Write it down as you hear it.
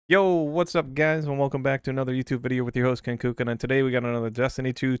Yo, what's up guys, and welcome back to another YouTube video with your host Kenkukun, and today we got another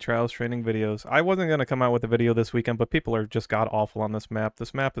Destiny 2 Trials training videos. I wasn't going to come out with a video this weekend, but people are just god-awful on this map.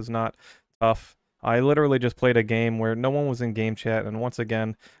 This map is not tough. I literally just played a game where no one was in game chat, and once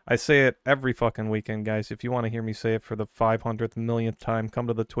again, I say it every fucking weekend, guys. If you want to hear me say it for the 500th millionth time, come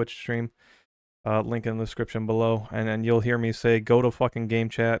to the Twitch stream, link in the description below, and then you'll hear me say, go to fucking game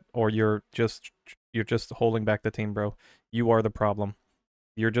chat, or you're just holding back the team, bro. You are the problem.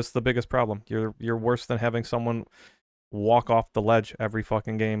 You're just the biggest problem. You're worse than having someone walk off the ledge every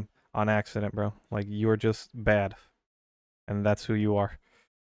fucking game on accident, bro. Like, you're just bad. And that's who you are.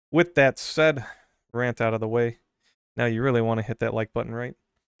 With that said, rant out of the way. Now you really want to hit that like button, right?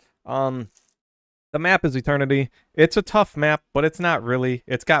 The map is Eternity. It's a tough map, but it's not really.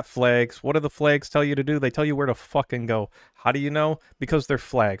 It's got flags. What do the flags tell you to do? They tell you where to fucking go. How do you know? Because they're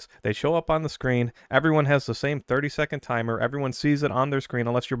flags. They show up on the screen. Everyone has the same 30-second timer. Everyone sees it on their screen.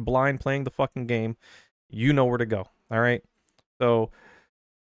 Unless you're blind playing the fucking game, you know where to go. All right? So,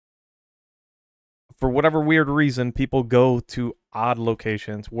 for whatever weird reason, people go to odd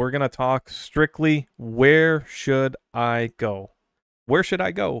locations. We're going to talk strictly, where should I go? Where should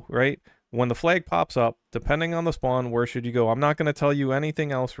I go, right? When the flag pops up, depending on the spawn, where should you go? I'm not going to tell you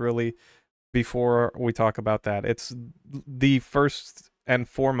anything else really before we talk about that. It's the first and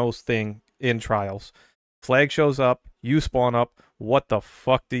foremost thing in trials. Flag shows up, you spawn up, what the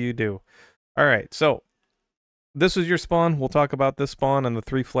fuck do you do? All right, so this is your spawn. We'll talk about this spawn and the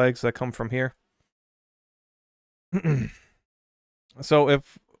 3 flags that come from here. So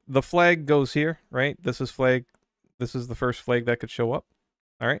if the flag goes here, right? This is the first flag that could show up.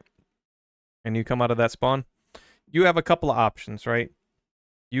 All right. And you come out of that spawn, you have a couple of options, right?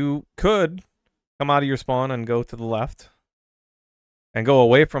 You could come out of your spawn and go to the left and go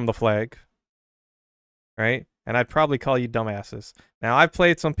away from the flag, right? And I'd probably call you dumbasses. Now, I've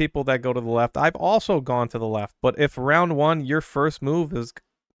played some people that go to the left. I've also gone to the left. But if round 1, your first move is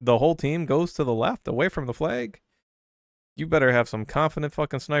the whole team goes to the left away from the flag, you better have some confident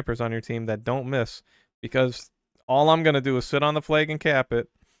fucking snipers on your team that don't miss, because all I'm going to do is sit on the flag and cap it.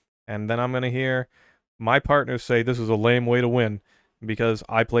 And then I'm going to hear my partners say, this is a lame way to win because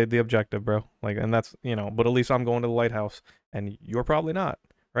I played the objective, bro. Like, and that's, but at least I'm going to the lighthouse and you're probably not,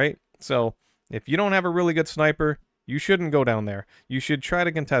 right? So if you don't have a really good sniper, you shouldn't go down there. You should try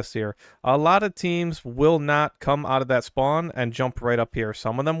to contest here. A lot of teams will not come out of that spawn and jump right up here.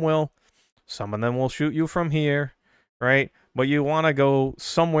 Some of them will. Some of them will shoot you from here, right? But you want to go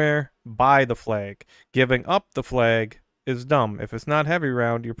somewhere by the flag. Giving up the flag is dumb. If it's not heavy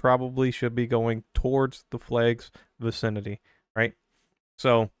round, you probably should be going towards the flag's vicinity, right?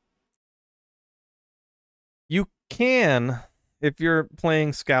 So you can, if you're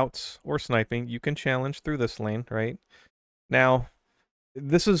playing scouts or sniping, you can challenge through this lane, right? Now,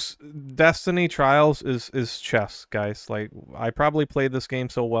 this is Destiny Trials is chess, guys. Like, I probably played this game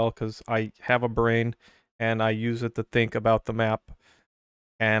so well because I have a brain and I use it to think about the map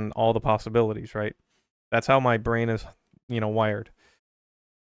and all the possibilities, right? That's how my brain is wired.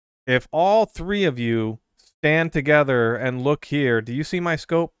 If all 3 of you stand together and look here, do you see my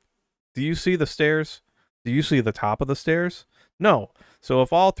scope? Do you see the stairs? Do you see the top of the stairs? No. So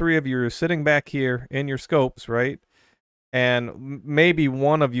if all 3 of you are sitting back here in your scopes, right? And maybe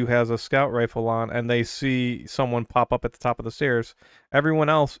one of you has a scout rifle on and they see someone pop up at the top of the stairs, everyone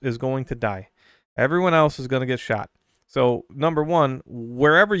else is going to die. Everyone else is going to get shot. So, number 1,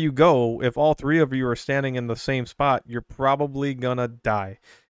 wherever you go, if all 3 of you are standing in the same spot, you're probably gonna die.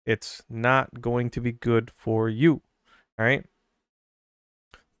 It's not going to be good for you, all right?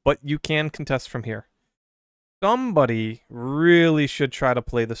 But you can contest from here. Somebody really should try to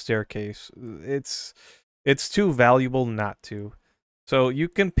play the staircase. It's too valuable not to. So you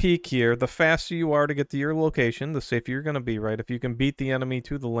can peek here. The faster you are to get to your location, the safer you're going to be, right? If you can beat the enemy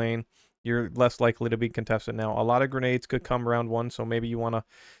to the lane, you're less likely to be contested. Now, a lot of grenades could come round 1, so maybe you want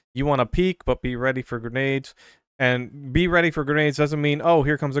to peek, but be ready for grenades. And be ready for grenades doesn't mean, oh,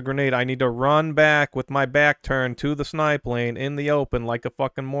 here comes a grenade. I need to run back with my back turned to the snipe lane in the open like a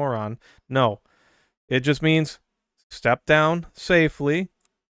fucking moron. No. It just means step down safely,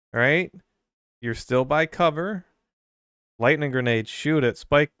 right? You're still by cover. Lightning grenade, shoot it.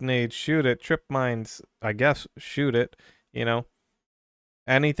 Spike grenade, shoot it. Trip mines, I guess, shoot it.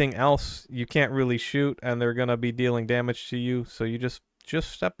 Anything else you can't really shoot, and they're gonna be dealing damage to you. So you just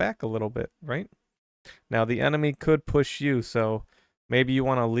step back a little bit, right? Now the enemy could push you, so maybe you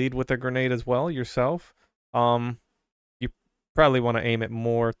want to lead with a grenade as well yourself. You probably want to aim it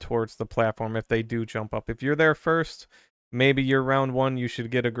more towards the platform if they do jump up. If you're there first, maybe your round one, you should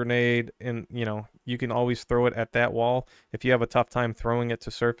get a grenade and, you can always throw it at that wall. If you have a tough time throwing it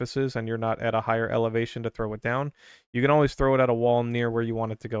to surfaces and you're not at a higher elevation to throw it down, you can always throw it at a wall near where you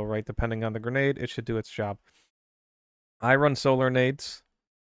want it to go, right? Depending on the grenade, it should do its job. I run solar nades,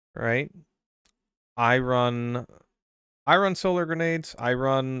 right? I run solar grenades. I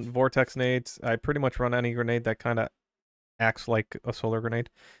run vortex nades. I pretty much run any grenade that kind of acts like a solar grenade.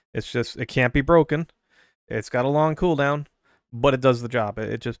 It's just, it can't be broken. It's got a long cooldown, but it does the job.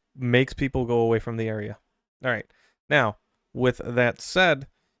 It just makes people go away from the area. All right. Now, with that said,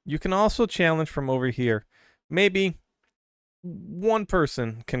 you can also challenge from over here. Maybe one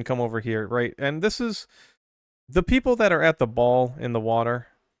person can come over here, right? And this is the people that are at the ball in the water.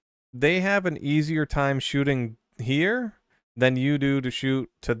 They have an easier time shooting here than you do to shoot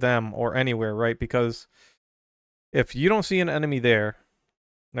to them or anywhere, right? Because if you don't see an enemy there,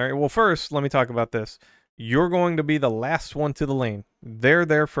 all right, well, first, let me talk about this. You're going to be the last one to the lane. They're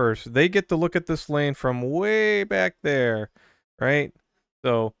there first. They get to look at this lane from way back there, right?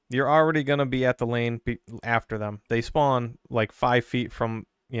 So you're already going to be at the lane after them. They spawn like 5 feet from,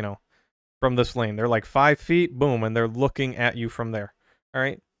 from this lane. They're like 5 feet, boom, and they're looking at you from there, all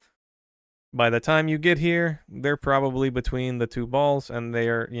right? By the time you get here, they're probably between the two balls, and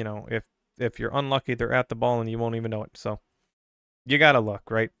they're, if you're unlucky, they're at the ball and you won't even know it. So you gotta look,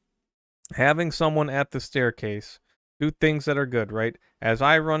 right? Having someone at the staircase do things that are good, right? As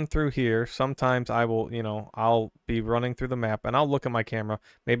I run through here, sometimes I will, I'll be running through the map and I'll look at my camera.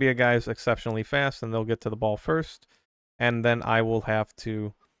 Maybe a guy's exceptionally fast and they'll get to the ball first, and then I will have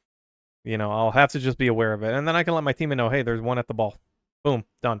to, I'll have to just be aware of it. And then I can let my teammate know, hey, there's one at the ball. Boom,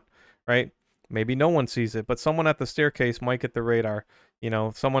 done, right? Maybe no one sees it, but someone at the staircase might get the radar.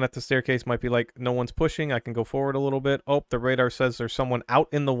 Someone at the staircase might be like, no one's pushing. I can go forward a little bit. Oh, the radar says there's someone out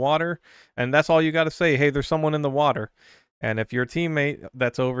in the water. And that's all you got to say. Hey, there's someone in the water. And if your teammate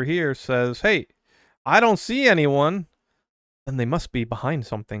that's over here says, hey, I don't see anyone, then they must be behind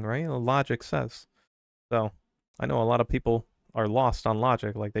something, right? The logic says. So I know a lot of people are lost on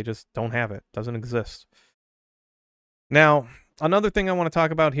logic. Like they just don't have it. Doesn't exist. Now, another thing I want to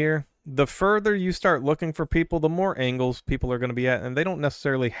talk about here, the further you start looking for people, the more angles people are going to be at, and they don't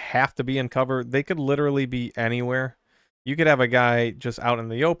necessarily have to be in cover. They could literally be anywhere. You could have a guy just out in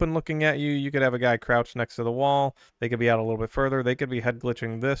the open looking at you. You could have a guy crouched next to the wall. They could be out a little bit further. They could be head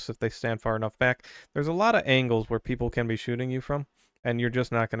glitching this if they stand far enough back. There's a lot of angles where people can be shooting you from, and you're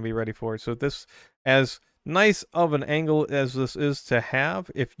just not going to be ready for it. So this, as nice of an angle as this is to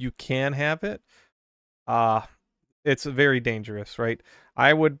have, if you can have it, it's very dangerous, right?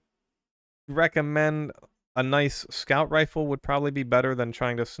 I would recommend a nice scout rifle would probably be better than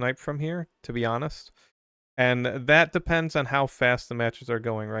trying to snipe from here, to be honest. And that depends on how fast the matches are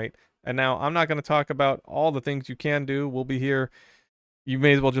going, right? And now I'm not going to talk about all the things you can do. We'll be here. You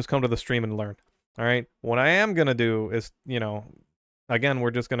may as well just come to the stream and learn. All right. What I am going to do is, again,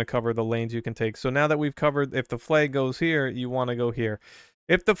 we're just going to cover the lanes you can take. So now that we've covered, if the flag goes here, you want to go here.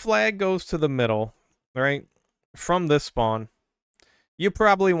 If the flag goes to the middle, right, from this spawn, you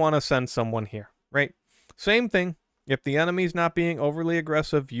probably want to send someone here, right? Same thing. If the enemy's not being overly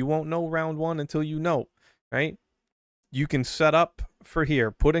aggressive, you won't know round one until you know, right? You can set up for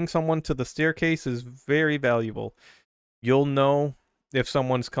here. Putting someone to the staircase is very valuable. You'll know if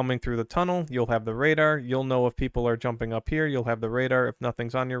someone's coming through the tunnel. You'll have the radar. You'll know if people are jumping up here. You'll have the radar. If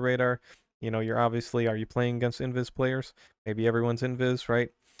nothing's on your radar, you're obviously, are you playing against invis players? Maybe everyone's invis, right?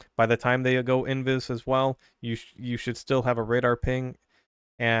 By the time they go invis as well, you should still have a radar ping,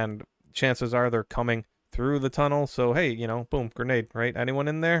 and chances are they're coming through the tunnel. So, hey, boom, grenade, right? Anyone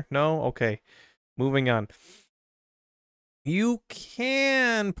in there? No? Okay. Moving on. You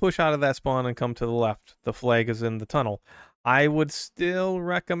can push out of that spawn and come to the left. The flag is in the tunnel. I would still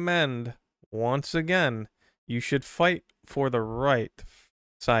recommend, once again, you should fight for the right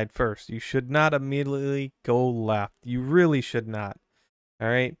side first. You should not immediately go left. You really should not. All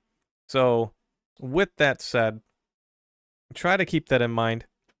right? So, with that said, try to keep that in mind.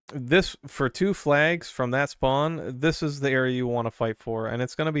 This, for 2 flags from that spawn, this is the area you want to fight for, and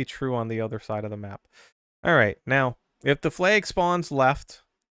it's going to be true on the other side of the map. All right, now, if the flag spawns left,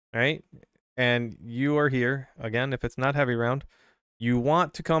 right, and you are here, again, if it's not heavy round, you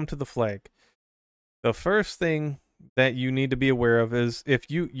want to come to the flag. The first thing that you need to be aware of is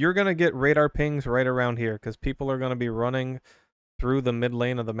if you're going to get radar pings right around here, because people are going to be running through the mid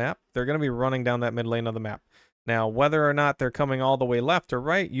lane of the map. They're going to be running down that mid lane of the map. Now, whether or not they're coming all the way left or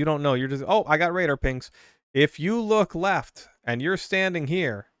right, you don't know. You're just, oh, I got radar pings. If you look left and you're standing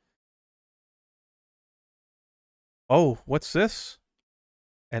here, oh, what's this?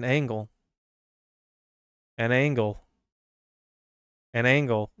 An angle. An angle. An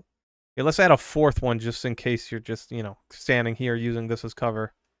angle. Okay, let's add a fourth one just in case you're just, standing here using this as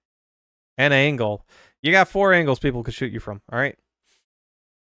cover. An angle. You got 4 angles people could shoot you from, all right?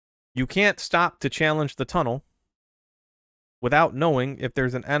 You can't stop to challenge the tunnel without knowing if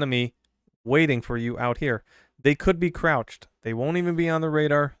there's an enemy waiting for you out here. They could be crouched. They won't even be on the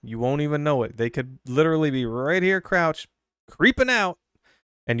radar. You won't even know it. They could literally be right here crouched, creeping out,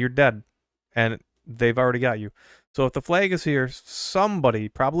 and you're dead. And they've already got you. So if the flag is here, somebody,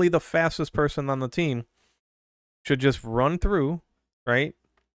 probably the fastest person on the team, should just run through, right?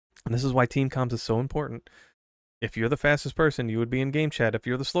 And this is why team comms is so important. If you're the fastest person, you would be in game chat. If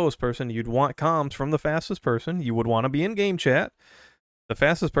you're the slowest person, you'd want comms from the fastest person. You would want to be in game chat. The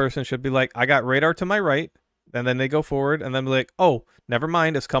fastest person should be like, I got radar to my right. And then they go forward and then be like, oh, never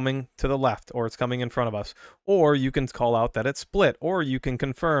mind, it's coming to the left or it's coming in front of us. Or you can call out that it's split. Or you can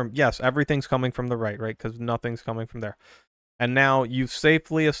confirm, yes, everything's coming from the right, right? Because nothing's coming from there. And now you've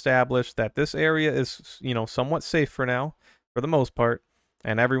safely established that this area is, somewhat safe for now, for the most part.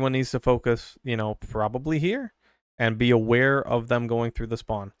 And everyone needs to focus, probably here and be aware of them going through the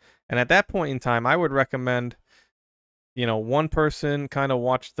spawn. And at that point in time, I would recommend, one person kind of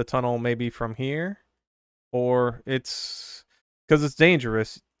watch the tunnel maybe from here, or it's because it's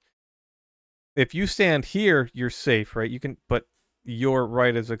dangerous. If you stand here, you're safe, right? You can, but your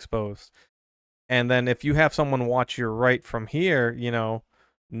right is exposed. And then if you have someone watch your right from here,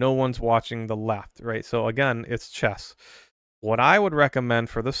 no one's watching the left, right? So again, it's chess. What I would recommend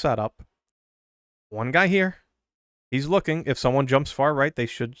for the setup, one guy here, he's looking. If someone jumps far right, they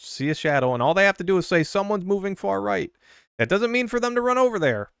should see a shadow, and all they have to do is say, someone's moving far right. That doesn't mean for them to run over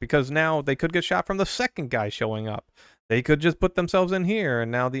there, because now they could get shot from the second guy showing up. They could just put themselves in here,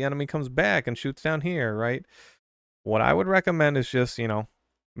 and now the enemy comes back and shoots down here, right? What I would recommend is just,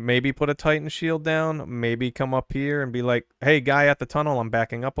 maybe put a Titan shield down, maybe come up here and be like, hey, guy at the tunnel, I'm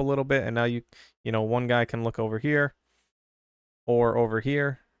backing up a little bit, and now one guy can look over here or over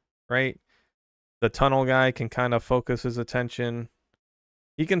here, right? The tunnel guy can kind of focus his attention.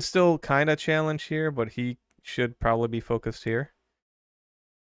 He can still kind of challenge here, but he should probably be focused here.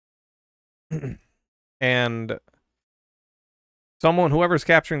 And whoever's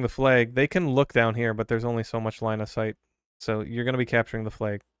capturing the flag, they can look down here, but there's only so much line of sight. So you're going to be capturing the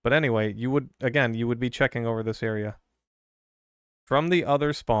flag. But anyway, you would be checking over this area. From the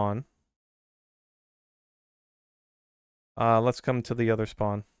other spawn, let's come to the other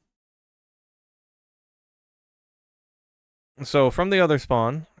spawn. So from the other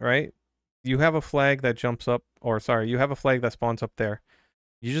spawn, right, you have a flag that jumps up, or sorry, you have a flag that spawns up there.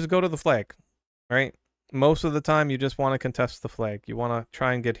 You just go to the flag, right? Most of the time, you just want to contest the flag. You want to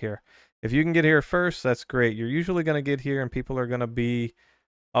try and get here. If you can get here first, that's great. You're usually going to get here, and people are going to be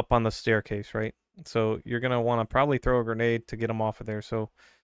up on the staircase, right? So you're going to want to probably throw a grenade to get them off of there. So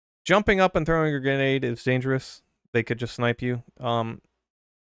jumping up and throwing a grenade is dangerous. They could just snipe you.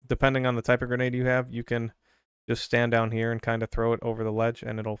 Depending on the type of grenade you have, you can just stand down here and kind of throw it over the ledge,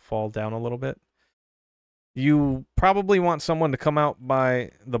 and it'll fall down a little bit. You probably want someone to come out by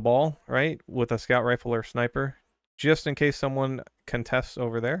the ball, right, with a scout rifle or sniper, just in case someone contests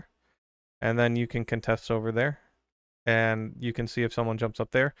over there. And then you can contest over there, and you can see if someone jumps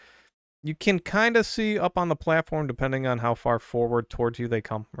up there. You can kind of see up on the platform depending on how far forward towards you they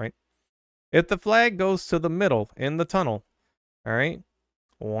come, right? If the flag goes to the middle in the tunnel, all right,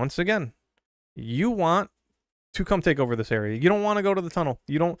 once again, you want to come take over this area. You don't want to go to the tunnel.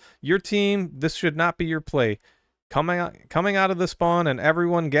 Your team, this should not be your play. Coming out of the spawn and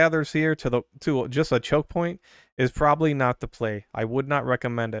everyone gathers here to just a choke point is probably not the play. I would not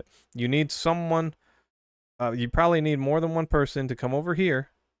recommend it. You need someone, you probably need more than one person to come over here,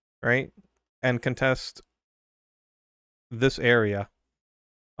 right, and contest this area.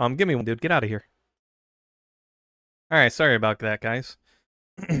 Give me one, dude. Get out of here. All right, sorry about that, guys.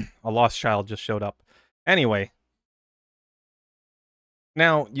 A lost child just showed up. Anyway,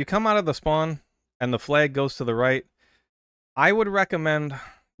 now you come out of the spawn and the flag goes to the right. I would recommend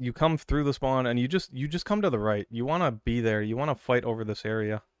you come through the spawn and you just come to the right. You want to be there. You want to fight over this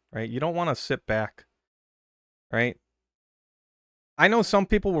area, right? You don't want to sit back, right? I know some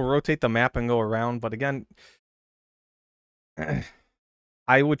people will rotate the map and go around, but again,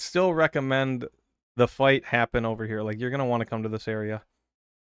 I would still recommend the fight happen over here. Like, you're going to want to come to this area.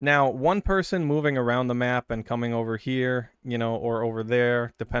 Now, one person moving around the map and coming over here, or over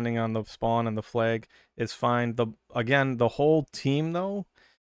there, depending on the spawn and the flag, is fine. Again, the whole team, though,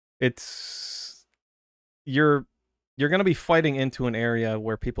 you're going to be fighting into an area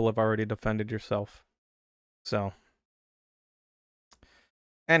where people have already defended yourself. So,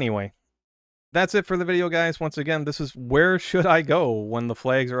 anyway, That's it for the video, guys. Once again, this is where should I go when the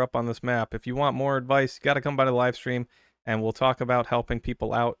flags are up on this map. If you want more advice, you got to come by the live stream, and we'll talk about helping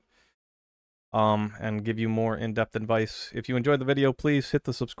people out and give you more in-depth advice. If you enjoyed the video, please hit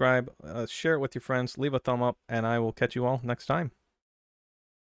the subscribe, share it with your friends, leave a thumb up, and I will catch you all next time.